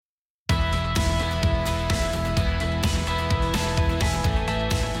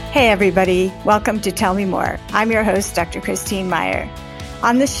Hey everybody, welcome to Tell Me More. I'm your host, Dr. Christine Meyer.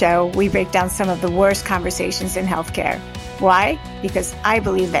 On the show, we break down some of the worst conversations in healthcare. Why? Because I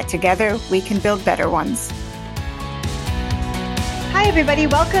believe that together we can build better ones. Hi everybody,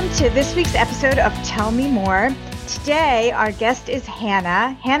 welcome to this week's episode of Tell Me More. Today, our guest is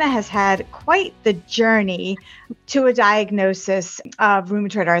Hannah. Hannah has had quite the journey to a diagnosis of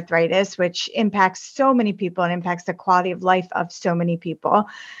rheumatoid arthritis, which impacts so many people and impacts the quality of life of so many people.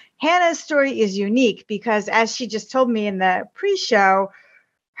 Hannah's story is unique because, as she just told me in the pre-show,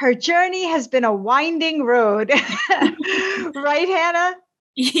 her journey has been a winding road. Right, Hannah?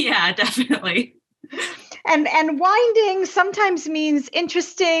 Yeah, definitely. And winding sometimes means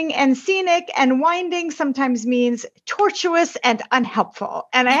interesting and scenic, and winding sometimes means tortuous and unhelpful.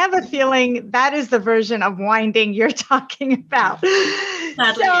 And I have a feeling that is the version of winding you're talking about.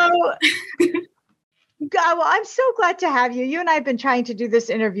 Sadly, Well, I'm so glad to have you. You and I have been trying to do this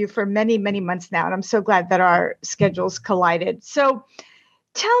interview for many, many months now, and I'm so glad that our schedules collided. So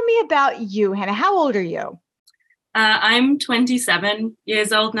tell me about you, Hannah. How old are you? I'm 27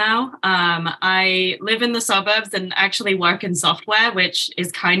 years old now. I live in the suburbs and actually work in software, which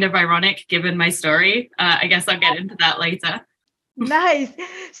is kind of ironic given my story. I guess I'll get into that later. Nice.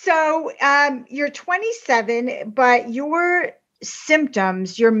 So you're 27, but your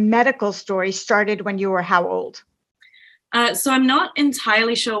symptoms, your medical story started when you were how old? So I'm not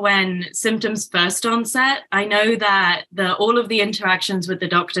entirely sure when symptoms first onset. I know that all of the interactions with the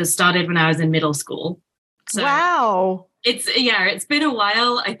doctors started when I was in middle school. So wow. It's been a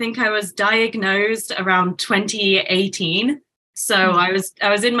while. I think I was diagnosed around 2018. So I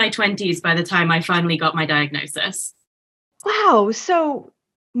was in my 20s by the time I finally got my diagnosis. Wow. So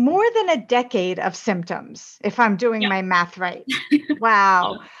more than a decade of symptoms, if I'm doing my math right.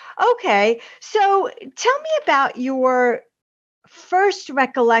 Wow. Okay. So tell me about your first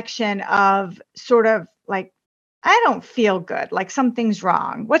recollection of sort of like, I don't feel good, like something's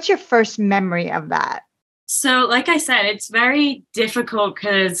wrong. What's your first memory of that? So, like I said, it's very difficult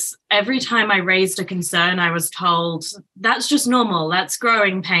because every time I raised a concern, I was told that's just normal, that's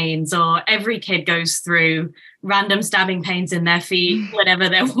growing pains, or every kid goes through random stabbing pains in their feet whenever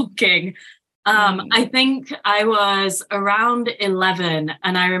they're walking. I think I was around 11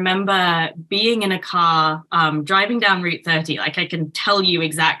 and I remember being in a car driving down Route 30. Like I can tell you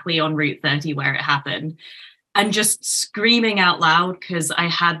exactly on Route 30 where it happened. And just screaming out loud because I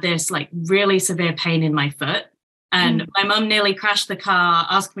had this like really severe pain in my foot. And my mum nearly crashed the car,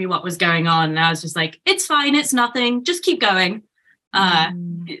 asked me what was going on. And I was just like, it's fine, it's nothing, just keep going.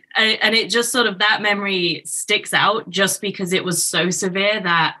 And it just sort of, that memory sticks out just because it was so severe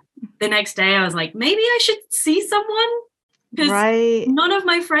that the next day I was like, maybe I should see someone. Because none of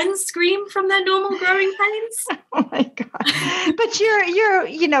my friends scream from their normal growing pains. Oh my God. But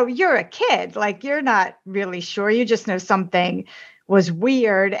you're a kid, like you're not really sure. You just know something was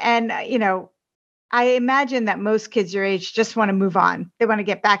weird. And, I imagine that most kids your age just want to move on. They want to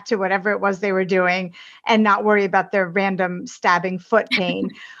get back to whatever it was they were doing and not worry about their random stabbing foot pain.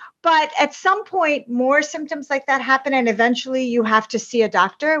 But at some point, more symptoms like that happen. And eventually you have to see a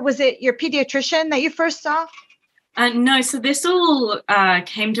doctor. Was it your pediatrician that you first saw? No, so this all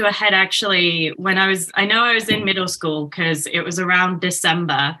came to a head actually when I was in middle school because it was around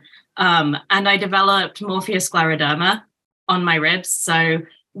December and I developed morphea scleroderma on my ribs. So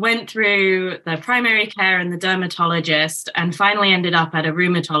went through the primary care and the dermatologist and finally ended up at a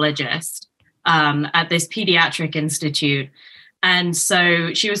rheumatologist at this pediatric institute. And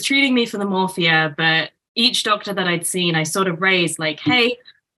so she was treating me for the morphea, but each doctor that I'd seen, I sort of raised like, hey,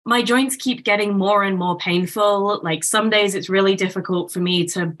 my joints keep getting more and more painful. Like some days it's really difficult for me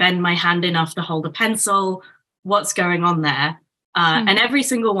to bend my hand enough to hold a pencil. What's going on there? And every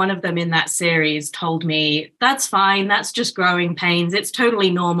single one of them in that series told me, that's fine. That's just growing pains. It's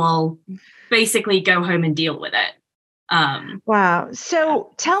totally normal. Basically go home and deal with it. Wow.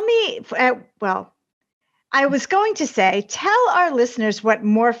 So tell me, I was going to say, tell our listeners what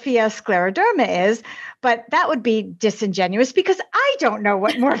morphea scleroderma is, but that would be disingenuous because I don't know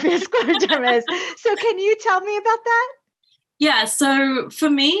what morphea scleroderma is. So can you tell me about that? Yeah. So for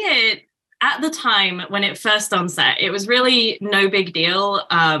me, at the time when it first onset, it was really no big deal.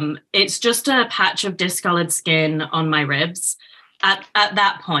 It's just a patch of discolored skin on my ribs at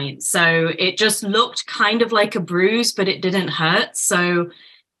that point. So it just looked kind of like a bruise, but it didn't hurt. So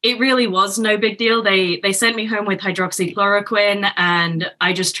it really was no big deal. They sent me home with hydroxychloroquine and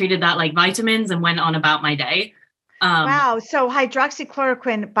I just treated that like vitamins and went on about my day. Wow. So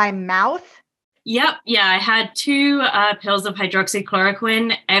hydroxychloroquine by mouth? Yep. Yeah. I had 2 pills of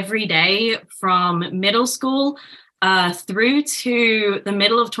hydroxychloroquine every day from middle school through to the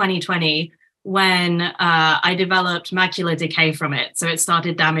middle of 2020 when I developed macular decay from it. So it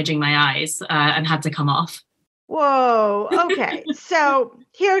started damaging my eyes and had to come off. Whoa. Okay. So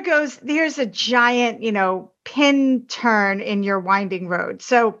here's a giant, pin turn in your winding road.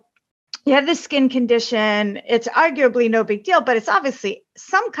 So you have this skin condition. It's arguably no big deal, but it's obviously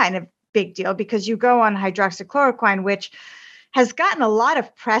some kind of big deal because you go on hydroxychloroquine, which has gotten a lot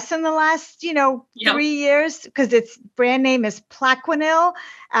of press in the last, 3 years because its brand name is Plaquenil,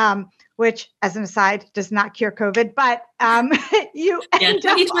 which, as an aside, does not cure COVID. But you end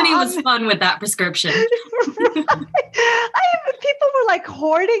 2020 was fun with that prescription. Right. People were like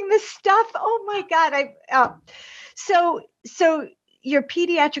hoarding this stuff. Oh my God! So your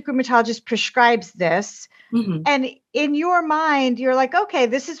pediatric rheumatologist prescribes this. Mm-hmm. And in your mind, you're like, okay,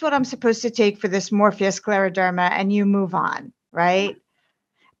 this is what I'm supposed to take for this morphea scleroderma, and you move on, right?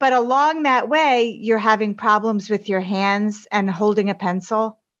 But along that way, you're having problems with your hands and holding a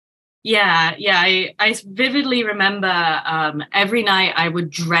pencil. Yeah. I vividly remember every night I would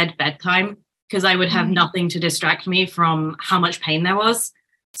dread bedtime because I would have nothing to distract me from how much pain there was.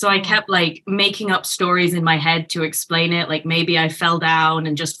 So I kept like making up stories in my head to explain it. Like maybe I fell down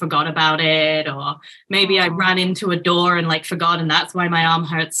and just forgot about it, or maybe I ran into a door and like forgot, and that's why my arm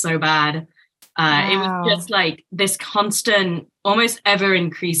hurts so bad. It was just like this constant, almost ever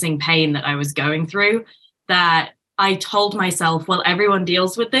increasing pain that I was going through, that I told myself, well, everyone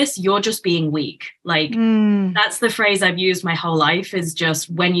deals with this. You're just being weak. Like that's the phrase I've used my whole life, is just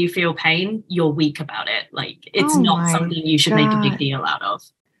when you feel pain, you're weak about it. Like it's not something you should make a big deal out of.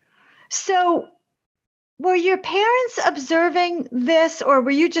 So were your parents observing this, or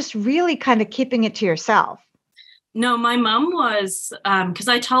were you just really kind of keeping it to yourself? No, my mum was, because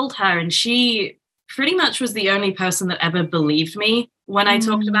I told her, and she pretty much was the only person that ever believed me when I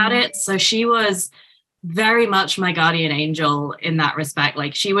talked about it. So she was very much my guardian angel in that respect.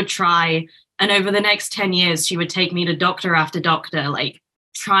 Like she would try, and over the next 10 years, she would take me to doctor after doctor, like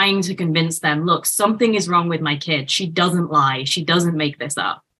trying to convince them, look, something is wrong with my kid. She doesn't lie. She doesn't make this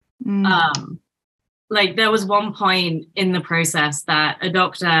up. Like there was one point in the process that a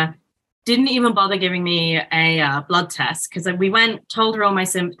doctor didn't even bother giving me a blood test, because we went, told her all my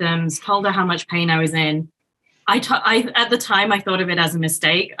symptoms, told her how much pain I was in. At the time, I thought of it as a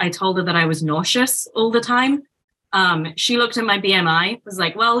mistake. I told her that I was nauseous all the time. She looked at my BMI, was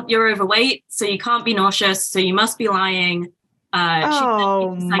like, well, you're overweight, so you can't be nauseous, so you must be lying. She sent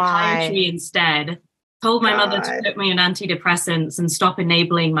me to psychiatry instead. Told my mother to put me on antidepressants and stop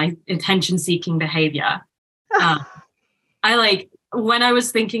enabling my attention-seeking behavior. When I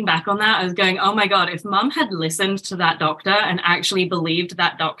was thinking back on that, I was going, oh my God, if mom had listened to that doctor and actually believed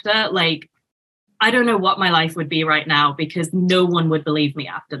that doctor, like, I don't know what my life would be right now, because no one would believe me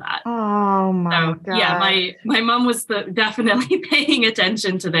after that. Oh my God. Yeah, my mom was definitely paying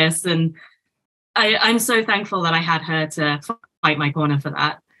attention to this. And I'm so thankful that I had her to fight my corner for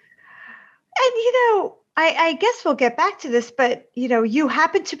that. And, I guess we'll get back to this, but, you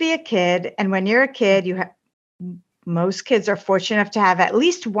happen to be a kid. And when you're a kid, most kids are fortunate enough to have at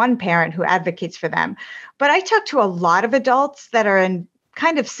least one parent who advocates for them. But I talk to a lot of adults that are in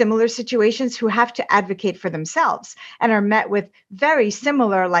kind of similar situations who have to advocate for themselves and are met with very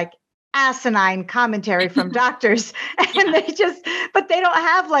similar, like asinine commentary from doctors. And but they don't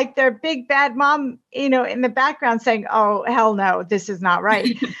have like their big bad mom, in the background saying, oh, hell no, this is not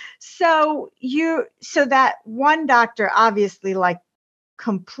right. So that one doctor obviously like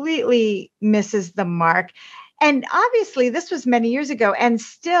completely misses the mark. And obviously this was many years ago, and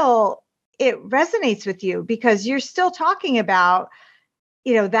still it resonates with you because you're still talking about,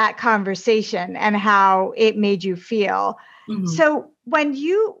 that conversation and how it made you feel. Mm-hmm. So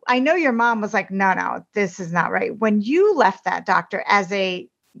I know your mom was like, no, this is not right. When you left that doctor as a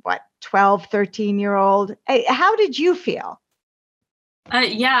 12, 13-year-old, how did you feel?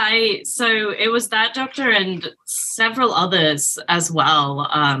 So it was that doctor and several others as well.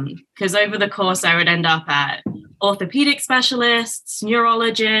 Because over the course, I would end up at orthopedic specialists,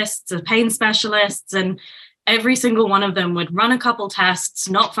 neurologists, pain specialists, and every single one of them would run a couple tests,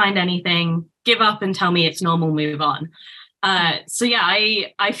 not find anything, give up and tell me it's normal, move on. I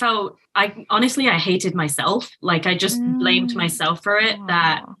felt, honestly, I hated myself. Like I just blamed myself for it.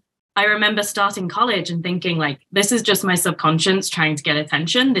 That I remember starting college and thinking like, this is just my subconscious trying to get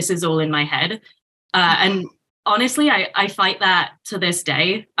attention. This is all in my head. And honestly, I fight that to this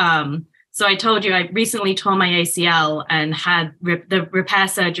day. So I told you I recently tore my ACL and had the repair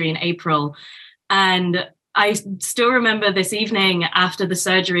surgery in April. And I still remember this evening after the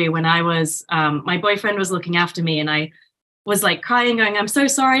surgery when I was, my boyfriend was looking after me, and I was like crying, going, I'm so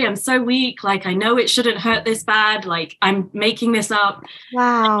sorry, I'm so weak. Like, I know it shouldn't hurt this bad. Like, I'm making this up.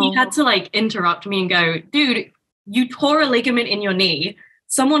 Wow. And he had to like interrupt me and go, dude, you tore a ligament in your knee.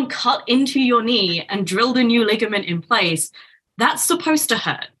 Someone cut into your knee and drilled a new ligament in place. That's supposed to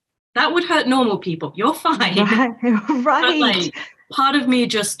hurt. That would hurt normal people. You're fine. Right. But like, part of me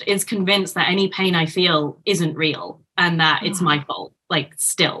just is convinced that any pain I feel isn't real and that it's my fault, like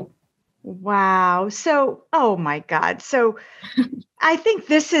still. Wow. So, oh my God. So I think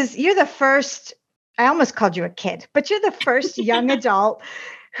you're the first, I almost called you a kid, but you're the first young adult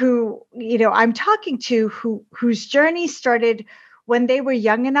who, I'm talking to whose journey started when they were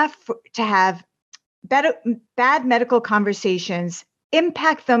young enough to have bad medical conversations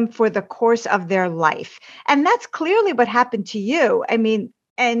impact them for the course of their life. And that's clearly what happened to you. I mean,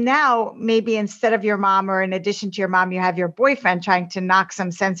 and now maybe instead of your mom, or in addition to your mom, you have your boyfriend trying to knock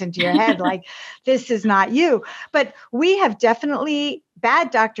some sense into your head, like, this is not you. But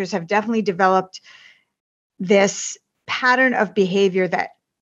bad doctors have definitely developed this pattern of behavior that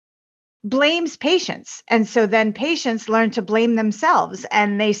blames patients. And so then patients learn to blame themselves,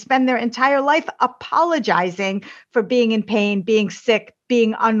 and they spend their entire life apologizing for being in pain, being sick,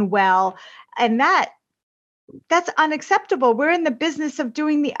 being unwell. And that's unacceptable. We're in the business of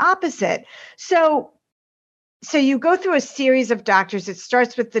doing the opposite. So you go through a series of doctors. It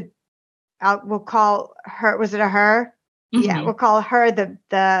starts with we'll call her, was it a her? Mm-hmm. Yeah, we'll call her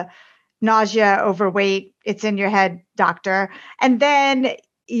the nausea, overweight, it's in your head doctor. And then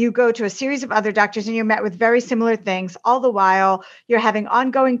you go to a series of other doctors and you're met with very similar things. All the while you're having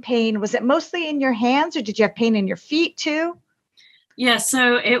ongoing pain. Was it mostly in your hands, or did you have pain in your feet too? Yeah,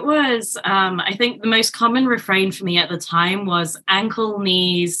 so it was, I think the most common refrain for me at the time was ankle,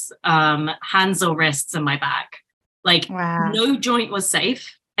 knees, hands or wrists, and my back. Like, wow. No joint was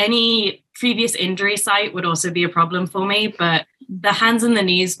safe. Any previous injury site would also be a problem for me, but the hands and the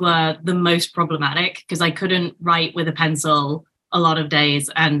knees were the most problematic because I couldn't write with a pencil a lot of days,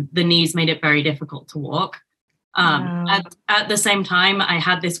 and the knees made it very difficult to walk. Wow. At the same time, I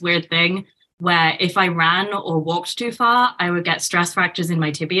had this weird thing where if I ran or walked too far, I would get stress fractures in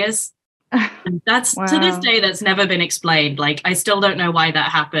my tibias. And that's wow. To this day, that's never been explained. Like, I still don't know why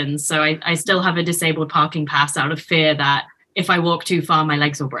that happens. So I still have a disabled parking pass out of fear that if I walk too far, my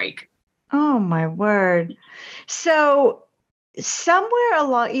legs will break. Oh, my word. So somewhere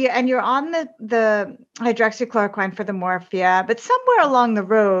along, and you're on the hydroxychloroquine for the morphia, but somewhere along the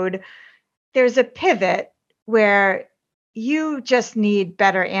road, there's a pivot where you just need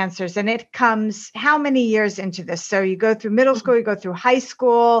better answers. And it comes how many years into this? So you go through middle school, you go through high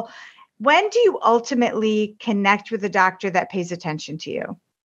school. When do you ultimately connect with a doctor that pays attention to you?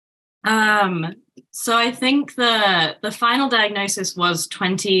 So I think the final diagnosis was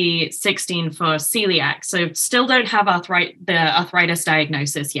 2016 for celiac. So still don't have the arthritis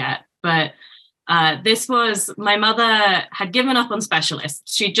diagnosis yet. But this was, my mother had given up on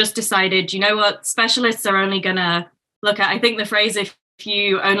specialists. She just decided, you know what, specialists are only going to look at, I think the phrase, if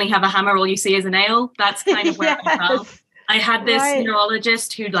you only have a hammer, all you see is a nail. That's kind of where yes. I felt. I had this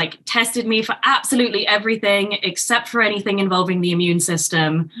neurologist who like tested me for absolutely everything except for anything involving the immune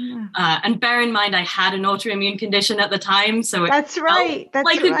system. Yeah. And bear in mind, I had an autoimmune condition at the time. So that's right. That's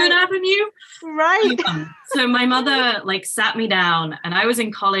like right. A good avenue. Right. So my mother like sat me down, and I was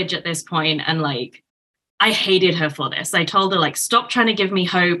in college at this point, and like, I hated her for this. I told her, like, stop trying to give me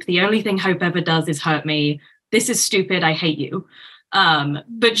hope. The only thing hope ever does is hurt me. This is stupid. I hate you.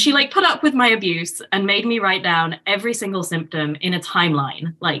 But she like put up with my abuse and made me write down every single symptom in a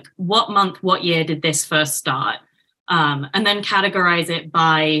timeline, like what month, what year did this first start? And then categorize it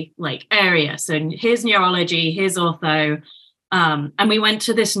by like area. So here's neurology, here's ortho. And we went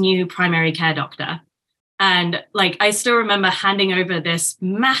to this new primary care doctor. And like, I still remember handing over this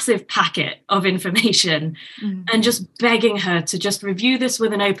massive packet of information and just begging her to just review this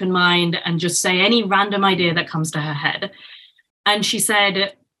with an open mind and just say any random idea that comes to her head. And she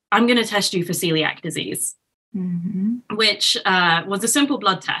said, I'm going to test you for celiac disease, which was a simple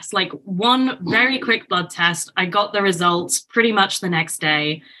blood test, like one very quick blood test. I got the results pretty much the next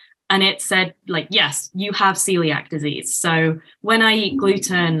day. And it said, like, yes, you have celiac disease. So when I eat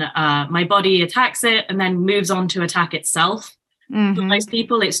gluten, my body attacks it and then moves on to attack itself. For most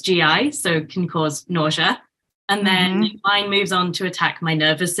people, it's GI, so it can cause nausea. And then mine moves on to attack my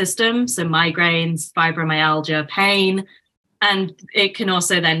nervous system. So migraines, fibromyalgia, pain. And it can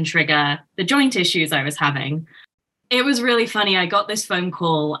also then trigger the joint issues I was having. It was really funny. I got this phone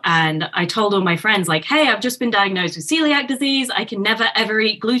call and I told all my friends, like, hey, I've just been diagnosed with celiac disease. I can never, ever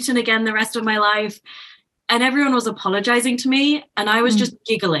eat gluten again the rest of my life. And everyone was apologizing to me. And I was just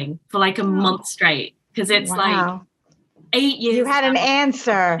giggling for like a month straight because it's like, 8 years. You had an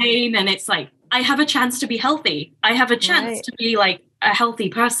answer. Pain, and it's like, I have a chance to be healthy. I have a chance to be like a healthy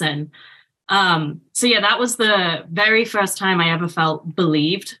person. So yeah, that was the very first time I ever felt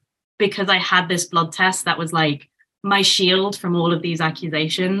believed, because I had this blood test that was like my shield from all of these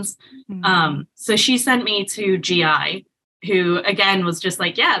accusations. So she sent me to GI, who again was just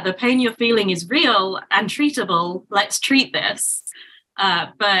like, yeah, the pain you're feeling is real and treatable. Let's treat this.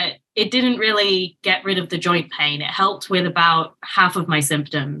 But it didn't really get rid of the joint pain. It helped with about half of my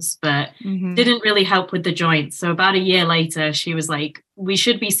symptoms, but didn't really help with the joints. So about a year later, she was like, we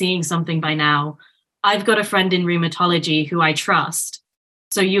should be seeing something by now. I've got a friend in rheumatology who I trust,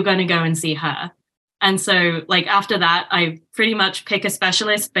 so you're going to go and see her. And so like after that, I pretty much pick a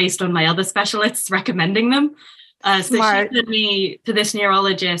specialist based on my other specialists recommending them. So she sent me to this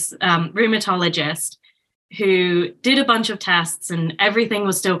neurologist, rheumatologist, who did a bunch of tests and everything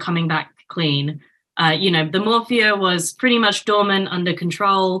was still coming back clean. The morphia was pretty much dormant, under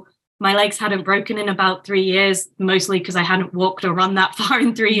control. My legs hadn't broken in about 3 years, mostly because I hadn't walked or run that far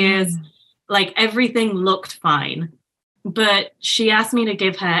in 3 years. Like everything looked fine. But she asked me to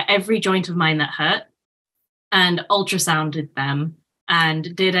give her every joint of mine that hurt and ultrasounded them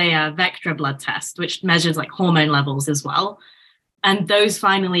and did a Vectra blood test, which measures like hormone levels as well. And those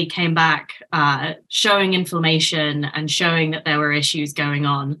finally came back showing inflammation and showing that there were issues going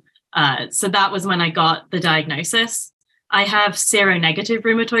on. So that was when I got the diagnosis. I have seronegative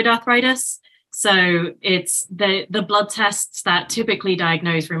rheumatoid arthritis. So it's the blood tests that typically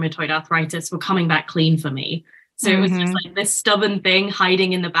diagnose rheumatoid arthritis were coming back clean for me. So it was just like this stubborn thing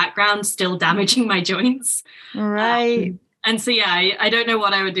hiding in the background, still damaging my joints. Right. And so, yeah, I don't know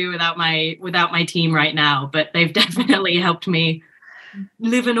what I would do without my team right now, but they've definitely helped me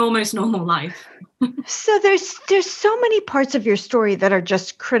live an almost normal life. So there's so many parts of your story that are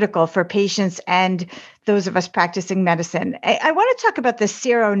just critical for patients and those of us practicing medicine. I want to talk about the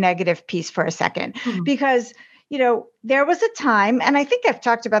seronegative piece for a second, because there was a time, and I think I've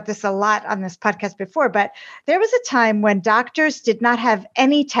talked about this a lot on this podcast before, but there was a time when doctors did not have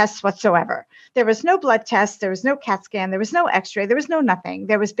any tests whatsoever. There was no blood test, there was no CAT scan, there was no x-ray, there was no nothing.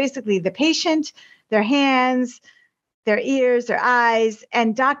 There was basically the patient, their hands, their ears, their eyes,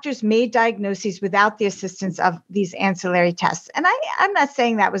 and doctors made diagnoses without the assistance of these ancillary tests. And I'm not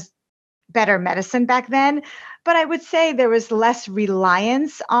saying that was better medicine back then, but I would say there was less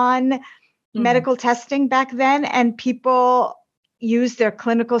reliance on medical testing back then, and people used their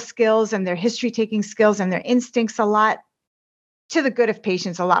clinical skills and their history taking skills and their instincts a lot to the good of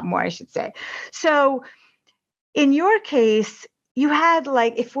patients, a lot more, I should say. So in your case, you had,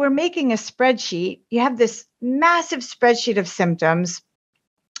 like, if we're making a spreadsheet, you have this massive spreadsheet of symptoms.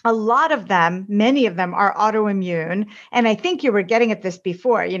 A lot of them, many of them are autoimmune. And I think you were getting at this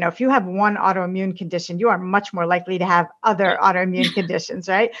before. If you have one autoimmune condition, you are much more likely to have other autoimmune conditions,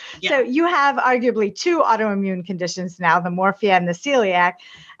 right? Yeah. So you have arguably two autoimmune conditions now, the morphia and the celiac.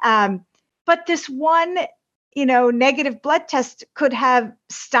 But this one, negative blood test could have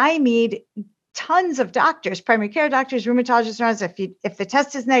stymied tons of doctors, primary care doctors, rheumatologists. If the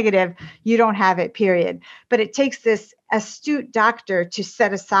test is negative, you don't have it, period. But it takes this astute doctor to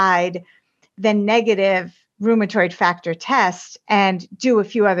set aside the negative rheumatoid factor test and do a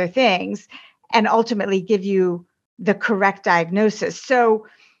few other things and ultimately give you the correct diagnosis. So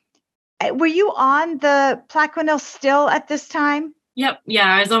were you on the Plaquenil still at this time? Yep.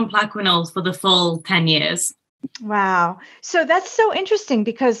 Yeah, I was on Plaquenil for the full 10 years. Wow. So that's so interesting,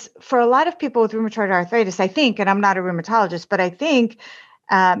 because for a lot of people with rheumatoid arthritis, I think, and I'm not a rheumatologist, but I think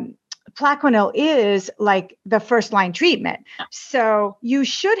Plaquenil is like the first line treatment. So you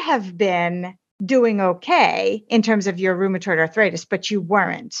should have been doing okay in terms of your rheumatoid arthritis, but you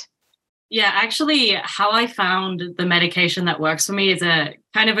weren't. Yeah, actually, how I found the medication that works for me is a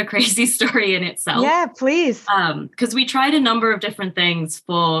kind of a crazy story in itself. Yeah, please. Because we tried a number of different things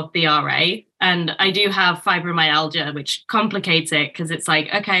for the RA, and I do have fibromyalgia, which complicates it, because it's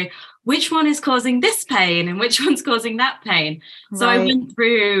like, okay, which one is causing this pain and which one's causing that pain? Right. So I went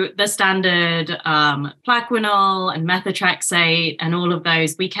through the standard Plaquenil and methotrexate and all of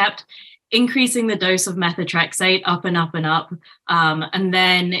those. We kept increasing the dose of methotrexate up and up and up. And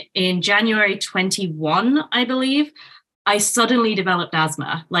then in January 21, I believe, I suddenly developed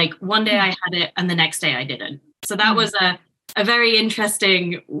asthma. Like one day I had it and the next day I didn't. So that was a very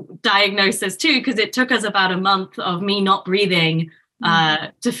interesting diagnosis too, because it took us about a month of me not breathing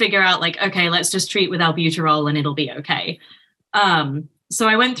to figure out, like, okay, let's just treat with albuterol and it'll be okay. So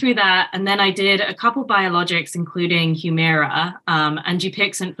I went through that, and then I did a couple biologics, including Humira and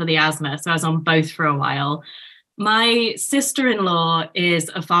Dupixent for the asthma. So I was on both for a while. My sister-in-law is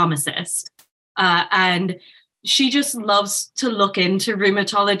a pharmacist, and she just loves to look into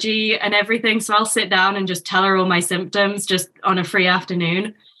rheumatology and everything. So I'll sit down and just tell her all my symptoms just on a free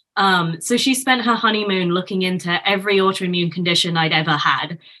afternoon. So she spent her honeymoon looking into every autoimmune condition I'd ever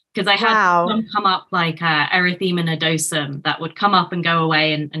had, because I had some come up like erythema nodosum that would come up and go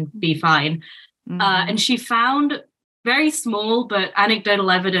away and be fine. And she found very small but anecdotal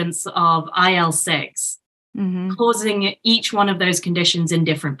evidence of IL-6 causing each one of those conditions in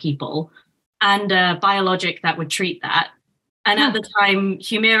different people, and a biologic that would treat that. And at the time,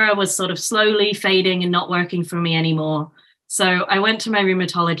 Humira was sort of slowly fading and not working for me anymore. So I went to my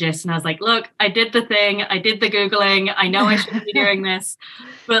rheumatologist and I was like, look, I did the thing. I did the Googling. I know I shouldn't be doing this.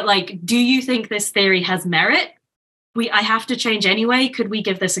 But like, do you think this theory has merit? I have to change anyway. Could we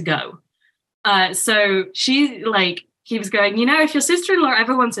give this a go? So she like keeps going, if your sister-in-law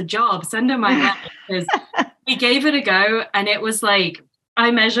ever wants a job, send her my way. Because we gave it a go. And it was like,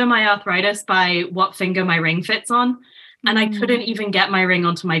 I measure my arthritis by what finger my ring fits on. And I couldn't even get my ring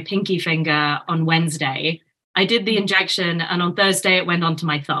onto my pinky finger on Wednesday. I did the injection, and on Thursday it went onto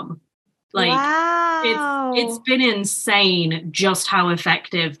my thumb. Like, it's been insane just how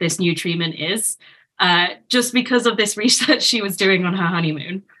effective this new treatment is, just because of this research she was doing on her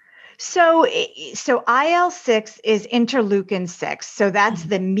honeymoon. So IL-6 is interleukin-6. So that's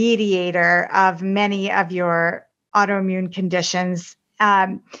the mediator of many of your autoimmune conditions.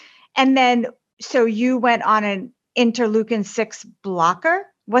 And then, so you went on an interleukin-6 blocker.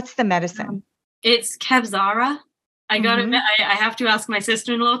 What's the medicine? It's Kevzara. I gotta admit, I have to ask my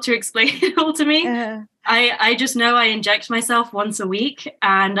sister-in-law to explain it all to me. I just know I inject myself once a week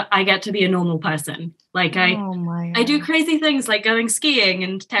and I get to be a normal person. Like I do crazy things like going skiing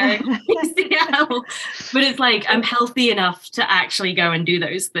and tearing ACL, but it's like I'm healthy enough to actually go and do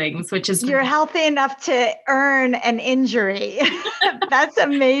those things, which is you're healthy enough to earn an injury. That's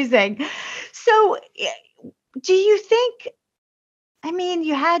amazing. So do you think,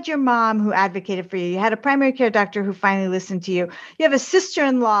 you had your mom who advocated for you. You had a primary care doctor who finally listened to you. You have a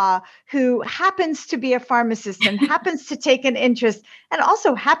sister-in-law who happens to be a pharmacist and happens to take an interest and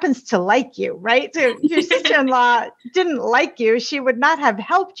also happens to like you, right? So if your sister-in-law didn't like you, she would not have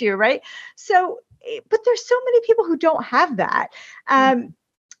helped you, right? So, but there's so many people who don't have that.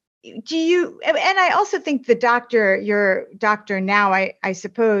 Do you, and I also think your doctor now, I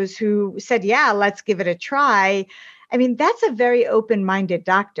suppose, who said, yeah, let's give it a try. That's a very open-minded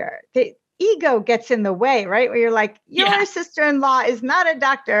doctor. The ego gets in the way, right? Where you're like, your sister-in-law is not a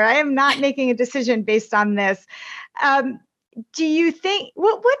doctor. I am not making a decision based on this. Do you think,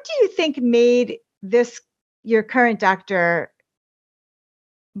 what do you think made your current doctor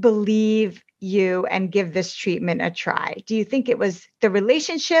believe you and give this treatment a try? Do you think it was the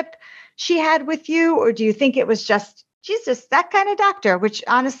relationship she had with you, or do you think it was just, she's just that kind of doctor, which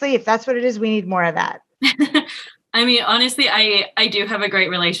honestly, if that's what it is, we need more of that. Honestly, I do have a great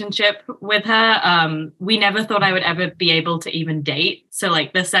relationship with her. We never thought I would ever be able to even date. So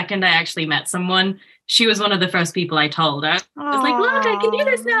like the second I actually met someone, she was one of the first people I told. I was like, look, I can do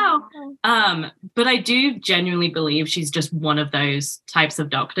this now. But I do genuinely believe she's just one of those types of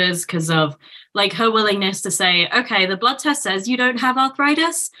doctors because of like her willingness to say, okay, the blood test says you don't have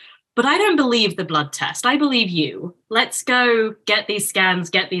arthritis, but I don't believe the blood test. I believe you. Let's go get these scans,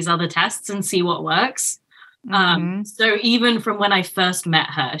 get these other tests and see what works. So even from when I first met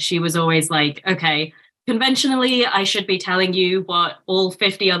her, she was always like, okay, conventionally, I should be telling you what all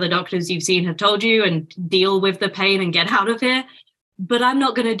 50 other doctors you've seen have told you and deal with the pain and get out of here. But I'm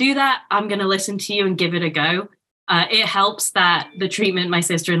not going to do that. I'm going to listen to you and give it a go. It helps that the treatment my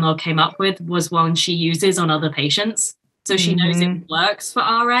sister-in-law came up with was one she uses on other patients. So she knows it works for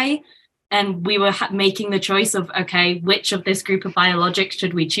RA. And we were making the choice of, okay, which of this group of biologics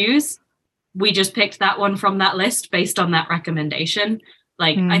should we choose? We just picked that one from that list based on that recommendation.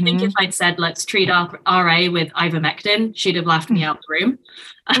 Like, I think if I'd said, let's treat RA with ivermectin, she'd have laughed me out the room.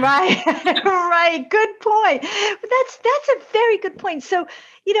 Right. Right. Good point. But that's a very good point. So,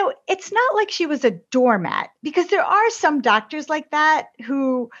 it's not like she was a doormat, because there are some doctors like that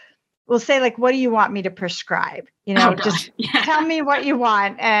who will say, like, what do you want me to prescribe? Just tell me what you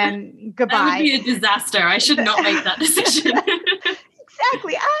want and goodbye. That would be a disaster. I should not make that decision.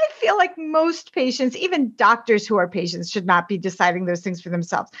 Exactly. I feel like most patients, even doctors who are patients, should not be deciding those things for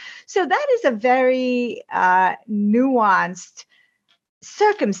themselves. So that is a very nuanced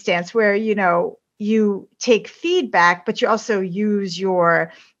circumstance where, you take feedback, but you also use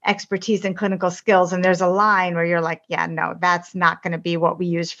your expertise and clinical skills. And there's a line where you're like, yeah, no, that's not going to be what we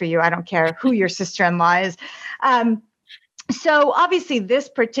use for you. I don't care who your sister-in-law is. So obviously this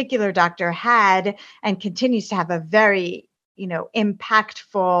particular doctor had and continues to have a very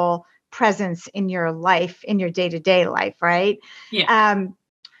impactful presence in your life, in your day-to-day life, right? Yeah.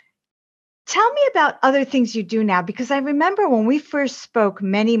 Tell me about other things you do now, because I remember when we first spoke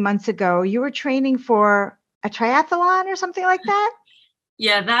many months ago, you were training for a triathlon or something like that.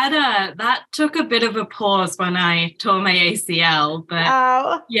 Yeah, that took a bit of a pause when I tore my ACL, but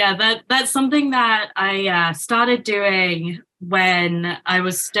Oh, yeah, that's something that I started doing when I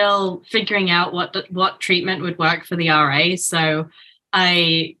was still figuring out what treatment would work for the RA. So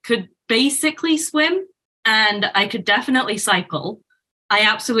I could basically swim and I could definitely cycle. I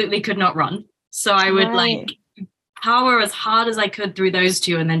absolutely could not run. So I would right. power as hard as I could through those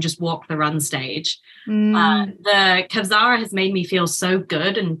two and then just walk the run stage. Mm, The Kevzara has made me feel so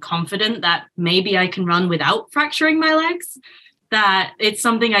good and confident that maybe I can run without fracturing my legs, that it's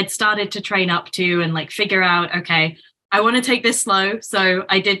something I'd started to train up to and figure out, okay, I want to take this slow. So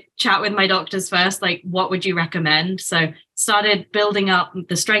I did chat with my doctors first, what would you recommend? So started building up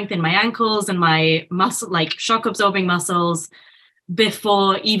the strength in my ankles and my muscle, shock absorbing muscles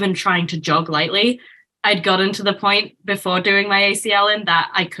before even trying to jog lightly. I'd gotten to the point before doing my ACL in that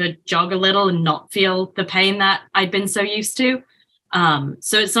I could jog a little and not feel the pain that I'd been so used to.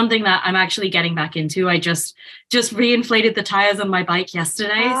 So it's something that I'm actually getting back into. I just reinflated the tires on my bike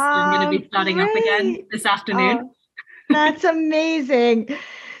yesterday. So I'm going to be starting up again great. this afternoon. Oh, that's amazing.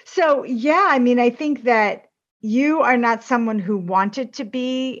 So, yeah, I mean, I think that you are not someone who wanted to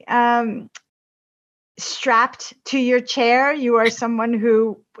be strapped to your chair. You are someone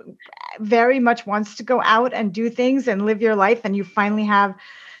who very much wants to go out and do things and live your life. And you finally have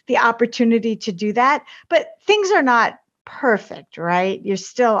the opportunity to do that. But things are not perfect, right? You're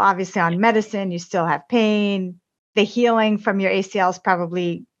still obviously on medicine. You still have pain. The healing from your ACL is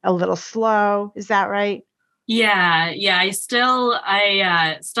probably a little slow. Is that right? Yeah.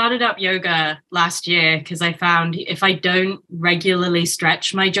 I started up yoga last year because I found if I don't regularly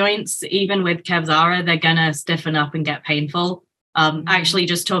stretch my joints, even with Kevzara, they're gonna stiffen up and get painful. Actually,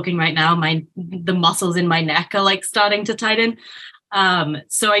 just talking right now, the muscles in my neck are starting to tighten.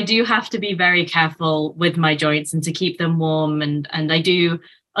 So I do have to be very careful with my joints and to keep them warm. And I do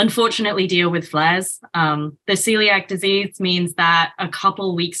unfortunately deal with flares. The celiac disease means that a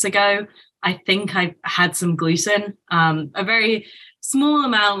couple weeks ago, I think I had some gluten, a very small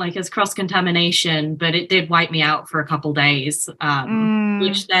amount, as cross-contamination, but it did wipe me out for a couple days,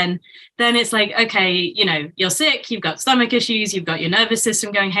 which then it's okay, you're sick, you've got stomach issues, you've got your nervous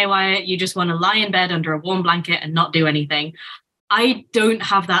system going haywire, you just want to lie in bed under a warm blanket and not do anything. I don't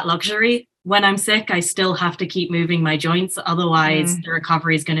have that luxury. When I'm sick, I still have to keep moving my joints. Otherwise, the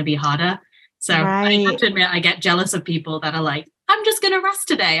recovery is going to be harder. So I have to admit, I get jealous of people that are I'm just going to rest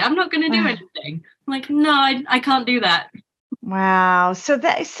today. I'm not going to do anything. I'm no, I can't do that. Wow. So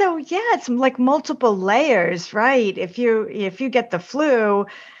yeah, it's multiple layers, right? If you get the flu,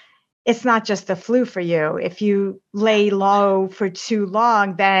 it's not just the flu for you. If you lay low for too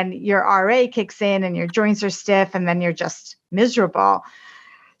long, then your RA kicks in and your joints are stiff and then you're just miserable.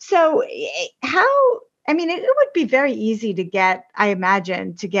 So I mean, it would be very easy to get, I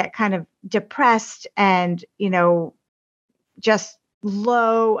imagine, to get kind of depressed and, just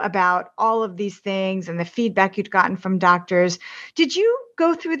low about all of these things and the feedback you'd gotten from doctors. Did you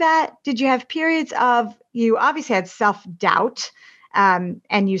go through that? Did you have periods of, you obviously had self-doubt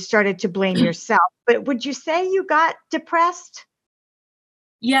and you started to blame yourself, but would you say you got depressed?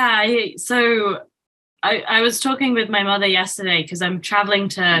 Yeah. I was talking with my mother yesterday because I'm traveling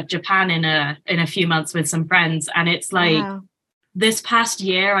to Japan in a few months with some friends. And it's Wow. this past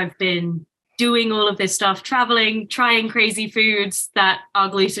year, I've been doing all of this stuff, traveling, trying crazy foods that are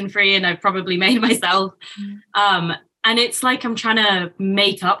gluten-free and I've probably made myself. And it's I'm trying to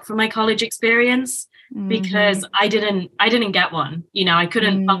make up for my college experience because I didn't get one. I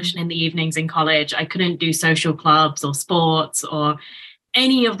couldn't function in the evenings in college. I couldn't do social clubs or sports or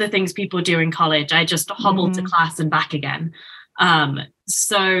any of the things people do in college. I just hobbled to class and back again.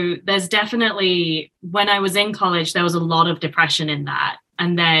 So there's definitely, when I was in college, there was a lot of depression in that.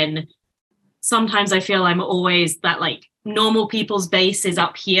 And then sometimes I feel I'm always that normal people's base is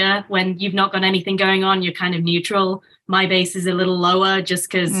up here. When you've not got anything going on, you're kind of neutral. My base is a little lower just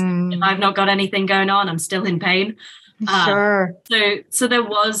because if I've not got anything going on, I'm still in pain. Sure. So there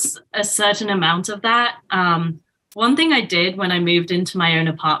was a certain amount of that. One thing I did when I moved into my own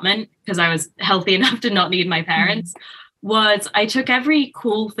apartment, because I was healthy enough to not need my parents, was I took every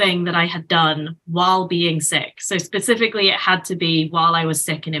cool thing that I had done while being sick. So specifically, it had to be while I was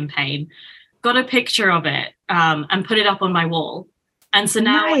sick and in pain. Got a picture of it and put it up on my wall. And so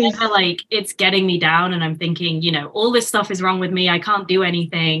now whenever it's getting me down and I'm thinking, all this stuff is wrong with me, I can't do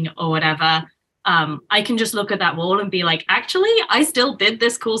anything or whatever, I can just look at that wall and be like, actually, I still did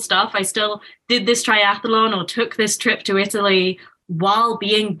this cool stuff. I still did this triathlon or took this trip to Italy while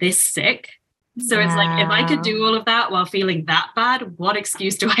being this sick. So it's like, if I could do all of that while feeling that bad, what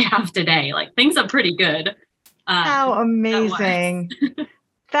excuse do I have today? Like, things are pretty good. How amazing.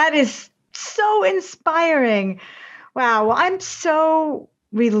 That is so inspiring. Wow. Well, I'm so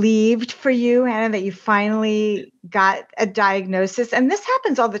relieved for you, Hannah, that you finally got a diagnosis. And this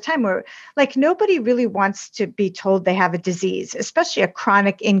happens all the time where, like, nobody really wants to be told they have a disease, especially a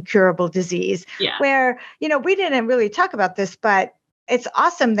chronic, incurable disease, where, we didn't really talk about this, but it's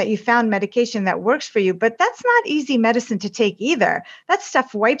awesome that you found medication that works for you, but that's not easy medicine to take either. That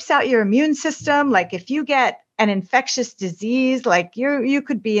stuff wipes out your immune system. Like, if you get an infectious disease, like you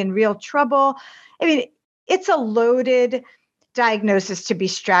could be in real trouble. I mean, it's a loaded diagnosis to be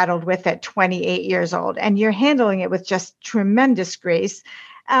straddled with at 28 years old, and you're handling it with just tremendous grace.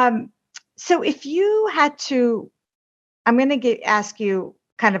 So if you had to, I'm going to ask you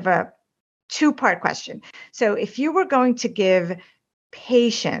kind of a two-part question. So if you were going to give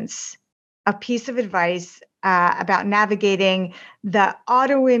patients a piece of advice about navigating the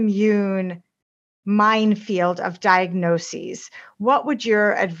autoimmune minefield of diagnoses, what would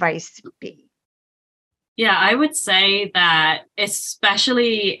your advice be? Yeah, I would say that,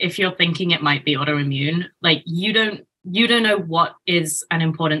 especially if you're thinking it might be autoimmune, like you don't know what is an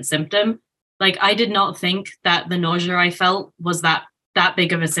important symptom. Like, I did not think that the nausea I felt was that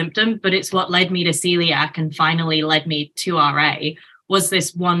big of a symptom, but it's what led me to celiac and finally led me to RA, was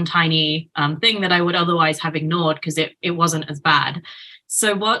this one tiny thing that I would otherwise have ignored because it wasn't as bad.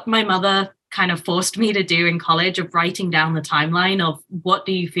 So what my mother kind of forced me to do in college, of writing down the timeline of what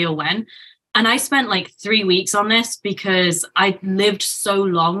do you feel when. And I spent like 3 weeks on this because I lived so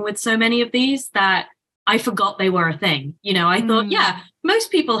long with so many of these that I forgot they were a thing. I thought,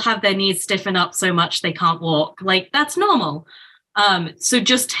 most people have their knees stiffen up so much they can't walk. Like, that's normal. So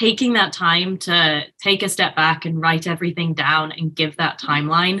just taking that time to take a step back and write everything down and give that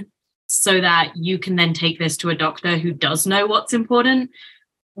timeline so that you can then take this to a doctor who does know what's important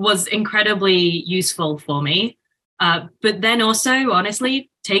was incredibly useful for me. But then also, honestly,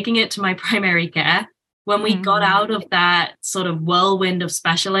 taking it to my primary care, when we got out of that sort of whirlwind of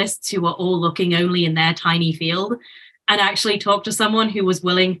specialists who were all looking only in their tiny field, and actually talked to someone who was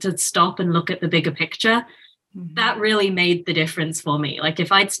willing to stop and look at the bigger picture, that really made the difference for me. Like,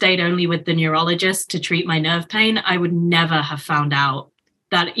 if I'd stayed only with the neurologist to treat my nerve pain, I would never have found out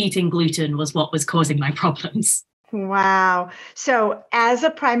that eating gluten was what was causing my problems. Wow. So as a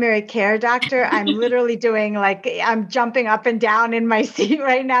primary care doctor, I'm literally doing, like, I'm jumping up and down in my seat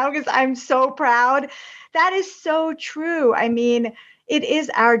right now because I'm so proud. That is so true. I mean, it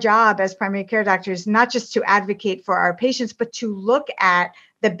is our job as primary care doctors, not just to advocate for our patients, but to look at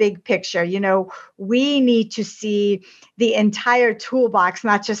the big picture. We need to see the entire toolbox,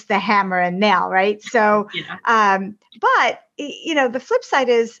 not just the hammer and nail, right? So, but, the flip side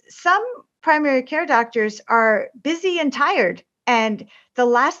is some primary care doctors are busy and tired. And the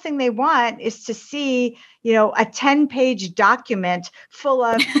last thing they want is to see, a 10-page document full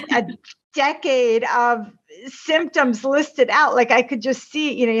of a decade of symptoms listed out. Like, I could just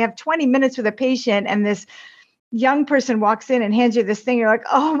see, you have 20 minutes with a patient and this young person walks in and hands you this thing. You're like,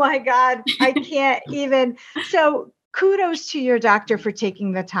 oh my God, I can't even. So kudos to your doctor for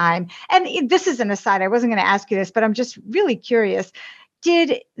taking the time. And this is an aside. I wasn't going to ask you this, but I'm just really curious.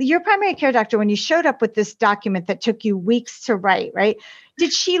 Did your primary care doctor, when you showed up with this document that took you weeks to write, right?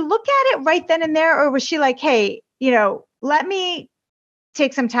 Did she look at it right then and there? Or was she like, hey, let me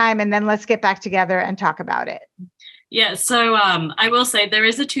take some time and then let's get back together and talk about it? Yeah, so I will say there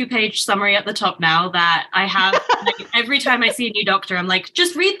is a 2-page summary at the top now that I have. Like, every time I see a new doctor, I'm like,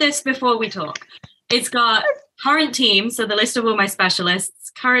 just read this before we talk. It's got current team, so the list of all my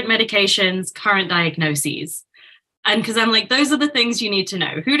specialists, current medications, current diagnoses. And because I'm like, those are the things you need to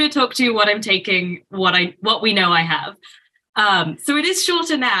know: who to talk to, what I'm taking, what we know I have. So it is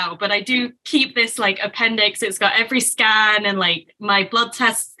shorter now, but I do keep this like appendix. It's got every scan and like my blood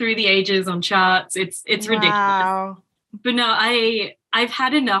tests through the ages on charts. It's ridiculous. Wow. But no, I've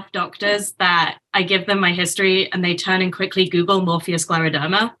had enough doctors that I give them my history and they turn and quickly Google morphia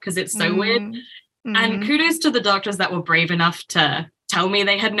scleroderma because it's so weird. And kudos to the doctors that were brave enough to tell me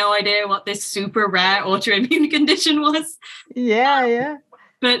they had no idea what this super rare autoimmune condition was. Yeah.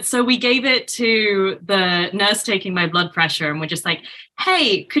 But so we gave it to the nurse taking my blood pressure and we're just like,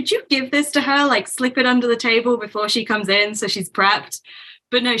 hey, could you give this to her? Like, slip it under the table before she comes in so she's prepped.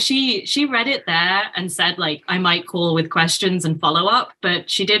 But no, she read it there and said, like, I might call with questions and follow up. But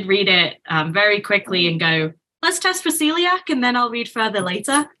she did read it very quickly and go, let's test for celiac and then I'll read further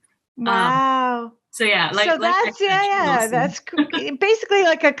later. Wow. So yeah, So like I that's, said, she's awesome. that's basically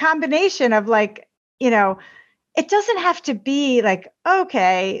like a combination of like, it doesn't have to be like,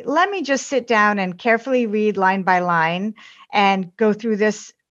 okay, let me just sit down and carefully read line by line and go through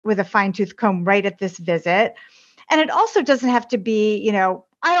this with a fine tooth comb right at this visit. And it also doesn't have to be,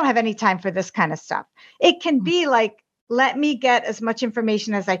 I don't have any time for this kind of stuff. It can be like, let me get as much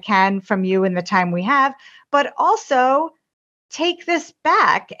information as I can from you in the time we have, but also take this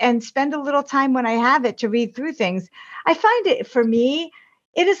back and spend a little time when I have it to read through things. I find it, for me,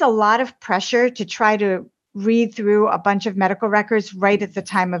 it is a lot of pressure to try to read through a bunch of medical records right at the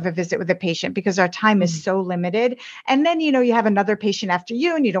time of a visit with a patient because our time is so limited. And then, you have another patient after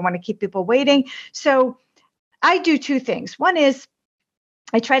you and you don't want to keep people waiting. So I do two things. One is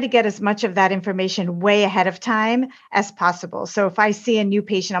I try to get as much of that information way ahead of time as possible. So if I see a new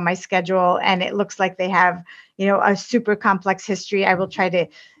patient on my schedule and it looks like they have, a super complex history, I will try to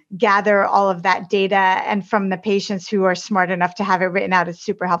gather all of that data. And from the patients who are smart enough to have it written out, it's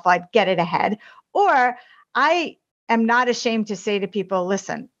super helpful. I'd get it ahead. Or I am not ashamed to say to people,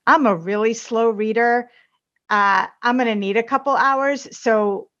 listen, I'm a really slow reader. I'm going to need a couple hours.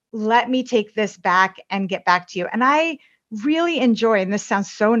 So let me take this back and get back to you. And I really enjoy, and this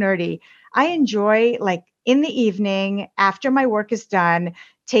sounds so nerdy, I enjoy like in the evening after my work is done,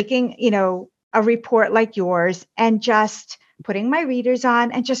 taking, a report like yours and just putting my readers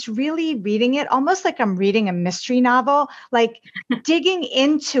on and just really reading it almost like I'm reading a mystery novel, like digging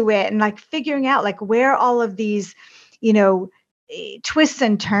into it and like figuring out like where all of these, twists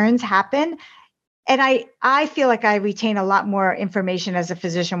and turns happen. And I feel like I retain a lot more information as a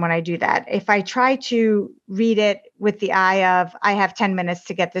physician when I do that. If I try to read it with the eye of, I have 10 minutes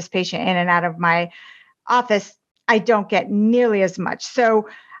to get this patient in and out of my office, I don't get nearly as much. So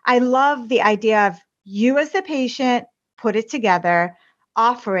I love the idea of you as the patient, put it together,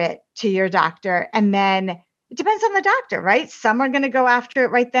 offer it to your doctor, and then it depends on the doctor, right? Some are going to go after it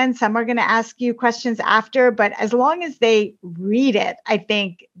right then. Some are going to ask you questions after, but as long as they read it, I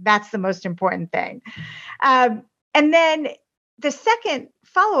think that's the most important thing. And then the second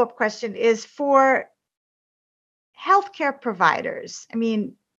follow-up question is for healthcare providers. I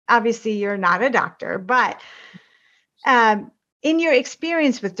mean, obviously you're not a doctor, but in your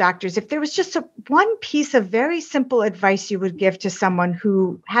experience with doctors, if there was just one piece of very simple advice you would give to someone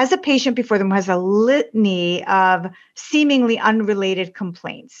who has a patient before them who has a litany of seemingly unrelated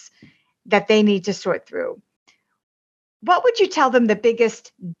complaints that they need to sort through, what would you tell them the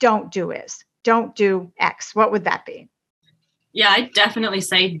biggest don't do is? Don't do X. What would that be? Yeah, I definitely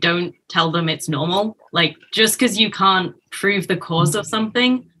say don't tell them it's normal. Like, just because you can't prove the cause of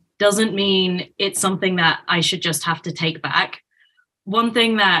something doesn't mean it's something that I should just have to take back. One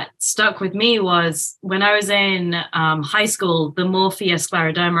thing that stuck with me was when I was in high school, the morphia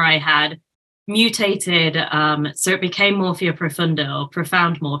scleroderma I had mutated. So it became morphia profunda or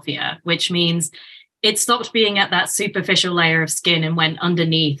profound morphia, which means it stopped being at that superficial layer of skin and went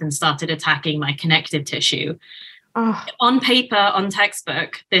underneath and started attacking my connective tissue. Oh. On paper, on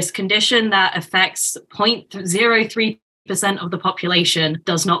textbook, this condition that affects 0.03% of the population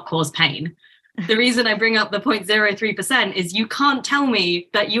does not cause pain. The reason I bring up the 0.03% is you can't tell me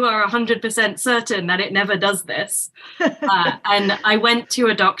that you are 100% certain that it never does this. And I went to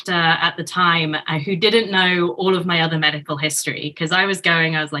a doctor at the time who didn't know all of my other medical history because I was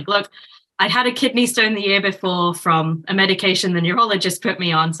like, look, I'd had a kidney stone the year before from a medication the neurologist put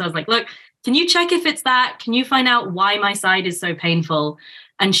me on. So I was like, look, can you check if it's that? Can you find out why my side is so painful?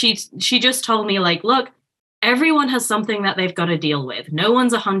 And she just told me like, look, everyone has something that they've got to deal with. No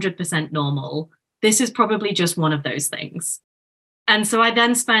one's 100% normal. This is probably just one of those things. And so I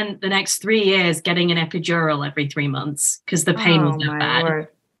then spent the next 3 years getting an epidural every 3 months because the pain was that bad. Lord.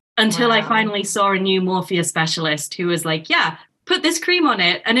 Until I finally saw a new morphia specialist who was like, yeah, put this cream on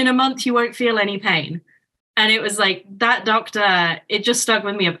it and in a month you won't feel any pain. And it was like that doctor, it just stuck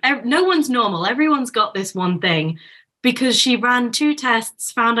with me. No one's normal. Everyone's got this one thing. Because she ran 2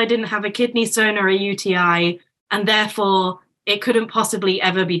 tests, found I didn't have a kidney stone or a UTI, and therefore it couldn't possibly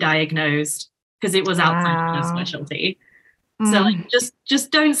ever be diagnosed because it was outside her specialty. So like, just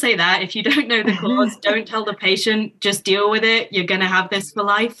don't say that. If you don't know the cause, don't tell the patient, just deal with it. You're going to have this for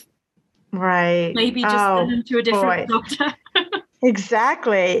life. Right. Maybe just send them to a different doctor.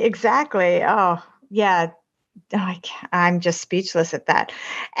 Exactly. Oh, yeah. I'm just speechless at that.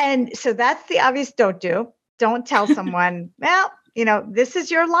 And so that's the obvious don't do. Don't tell someone, well, this is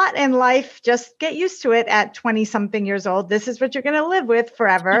your lot in life. Just get used to it at 20 something years old. This is what you're going to live with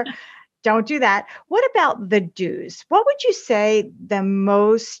forever. Don't do that. What about the do's? What would you say the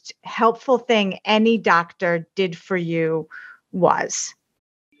most helpful thing any doctor did for you was?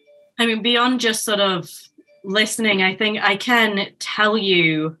 I mean, beyond just sort of listening, I think I can tell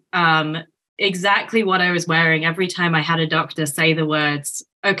you exactly what I was wearing every time I had a doctor say the words,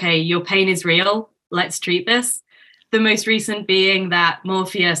 okay, your pain is real, let's treat this. The most recent being that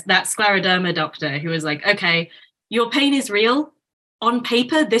Morpheus, that scleroderma doctor who was like, okay, your pain is real. On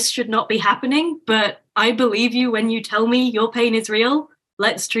paper, this should not be happening, but I believe you when you tell me your pain is real.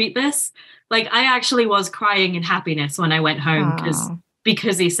 Let's treat this. Like, I actually was crying in happiness when I went home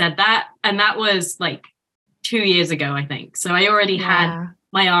because he said that. And that was like 2 years ago, I think. So I already had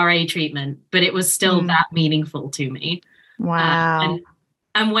my RA treatment, but it was still that meaningful to me. Wow.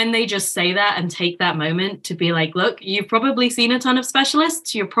 And when they just say that and take that moment to be like, look, you've probably seen a ton of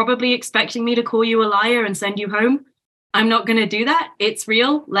specialists. You're probably expecting me to call you a liar and send you home. I'm not going to do that. It's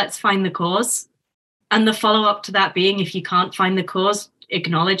real. Let's find the cause. And the follow-up to that being, if you can't find the cause,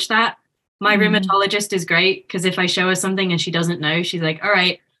 acknowledge that. My rheumatologist is great because if I show her something and she doesn't know, she's like, all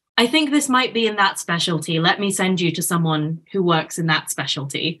right, I think this might be in that specialty. Let me send you to someone who works in that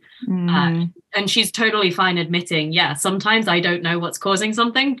specialty. And she's totally fine admitting, yeah, sometimes I don't know what's causing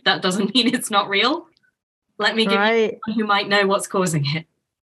something. That doesn't mean it's not real. Let me give you someone who might know what's causing it.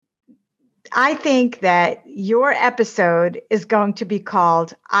 I think that your episode is going to be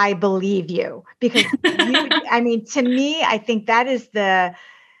called I Believe You, because to me, I think that is the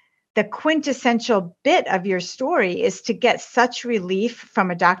quintessential bit of your story, is to get such relief from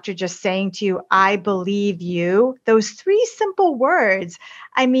a doctor just saying to you, I believe you. Those 3 simple words.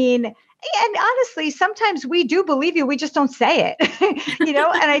 I mean, and honestly, sometimes we do believe you. We just don't say it,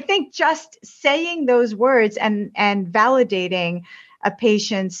 and I think just saying those words and validating a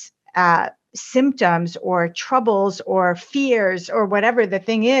patient's symptoms or troubles or fears or whatever the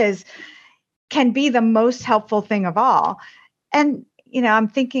thing is can be the most helpful thing of all. And I'm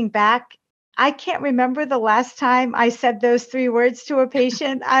thinking back, I can't remember the last time I said those 3 words to a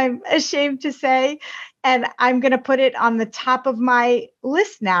patient, I'm ashamed to say, and I'm going to put it on the top of my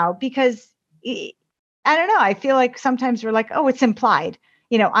list now because I don't know. I feel like sometimes we're like, oh, it's implied.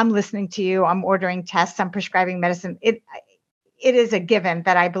 I'm listening to you. I'm ordering tests. I'm prescribing medicine. It is a given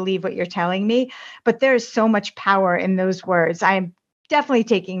that I believe what you're telling me, but there's so much power in those words. I am definitely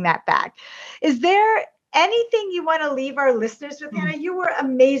taking that back. Is there anything you want to leave our listeners with, Hannah? You were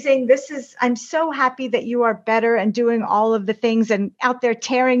amazing. I'm so happy that you are better and doing all of the things and out there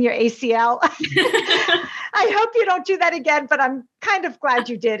tearing your ACL. I hope you don't do that again, but I'm kind of glad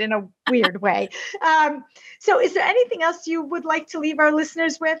you did in a weird way. So is there anything else you would like to leave our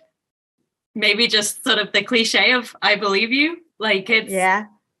listeners with? Maybe just sort of the cliche of I believe you. Like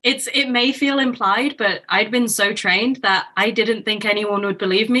it may feel implied, but I'd been so trained that I didn't think anyone would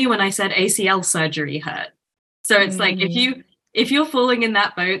believe me when I said ACL surgery hurt. So it's like, if you're falling in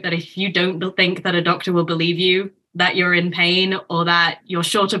that boat, that if you don't think that a doctor will believe you, that you're in pain or that you're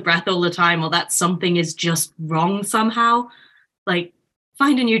short of breath all the time, or that something is just wrong somehow, like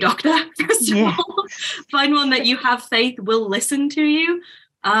find a new doctor, first of all. Find one that you have faith will listen to you,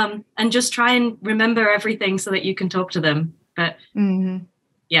 and just try and remember everything so that you can talk to them. But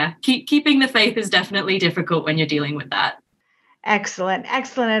keeping the faith is definitely difficult when you're dealing with that. Excellent.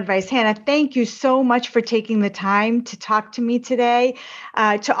 Excellent advice. Hannah, thank you so much for taking the time to talk to me today.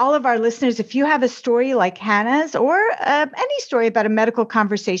 To all of our listeners, if you have a story like Hannah's or any story about a medical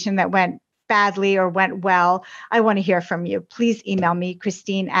conversation that went badly or went well, I want to hear from you. Please email me,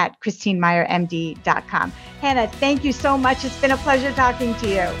 Christine@ChristineMeyerMD.com. Hannah, thank you so much. It's been a pleasure talking to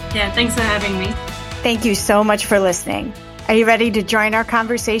you. Yeah, thanks for having me. Thank you so much for listening. Are you ready to join our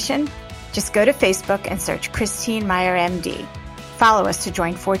conversation? Just go to Facebook and search Christine Meyer MD. Follow us to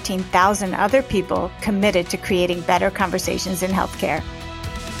join 14,000 other people committed to creating better conversations in healthcare.